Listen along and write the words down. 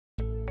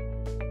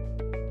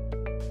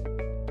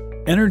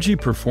Energy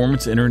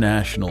Performance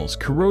International's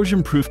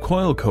corrosion-proof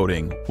coil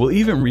coating will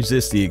even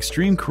resist the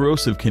extreme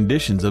corrosive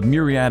conditions of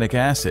muriatic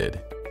acid.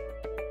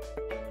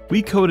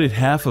 We coated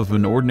half of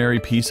an ordinary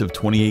piece of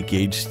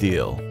 28-gauge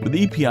steel with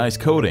EPI's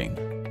coating.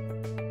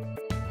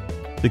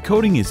 The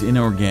coating is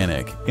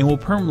inorganic and will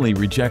permanently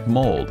reject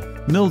mold,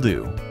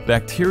 mildew,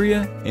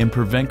 bacteria, and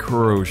prevent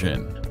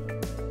corrosion.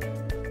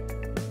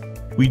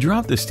 We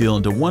drop the steel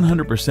into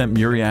 100%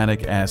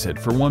 muriatic acid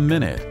for 1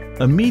 minute.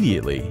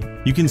 Immediately,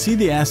 you can see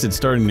the acid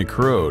starting to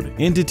corrode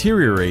and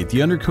deteriorate the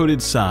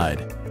undercoated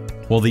side,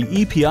 while the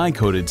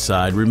EPI-coated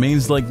side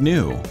remains like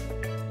new.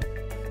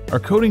 Our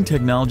coating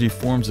technology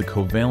forms a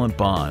covalent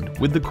bond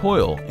with the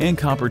coil and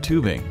copper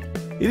tubing.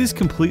 It is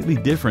completely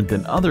different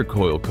than other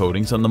coil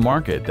coatings on the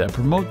market that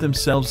promote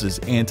themselves as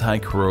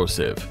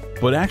anti-corrosive,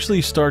 but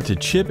actually start to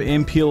chip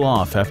and peel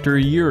off after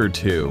a year or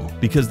two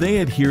because they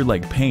adhere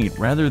like paint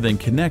rather than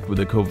connect with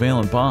a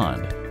covalent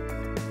bond.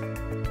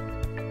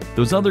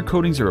 Those other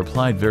coatings are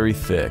applied very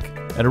thick,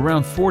 at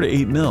around 4 to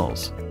 8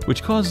 mils,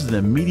 which causes an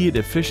immediate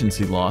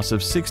efficiency loss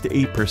of 6 to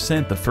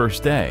 8% the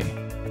first day.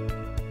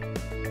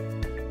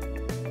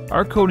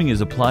 Our coating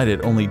is applied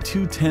at only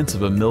 0.2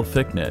 of a mil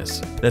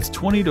thickness, that's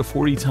 20 to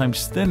 40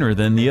 times thinner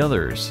than the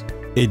others.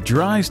 It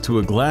dries to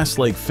a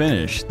glass-like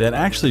finish that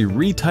actually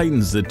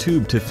retightens the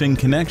tube to fin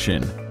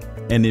connection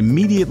and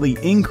immediately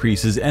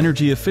increases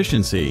energy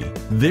efficiency.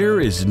 There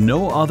is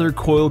no other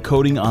coil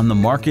coating on the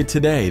market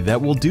today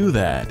that will do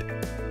that.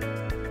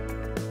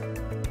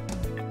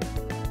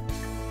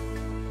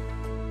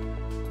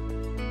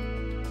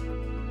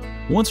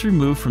 Once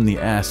removed from the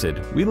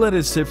acid, we let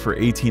it sit for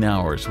 18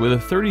 hours with a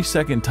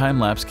 30-second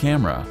time-lapse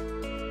camera.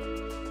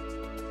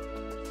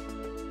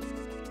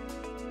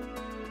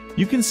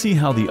 You can see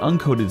how the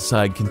uncoated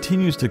side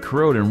continues to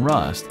corrode and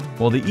rust,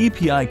 while the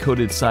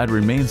EPI-coated side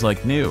remains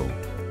like new.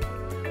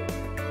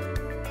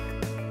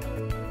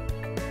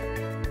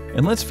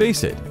 And let's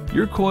face it,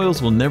 your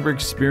coils will never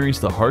experience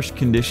the harsh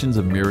conditions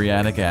of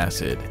muriatic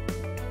acid.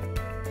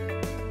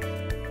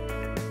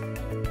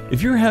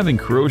 If you're having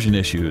corrosion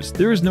issues,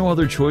 there is no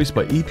other choice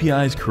but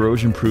EPI's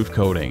corrosion-proof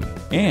coating.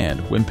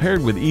 And when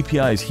paired with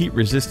EPI's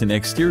heat-resistant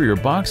exterior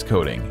box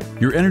coating,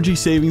 your energy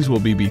savings will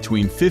be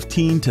between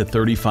 15 to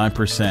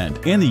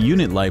 35%, and the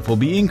unit life will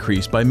be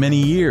increased by many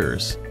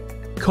years.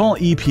 Call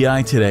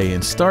EPI today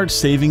and start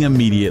saving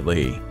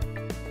immediately.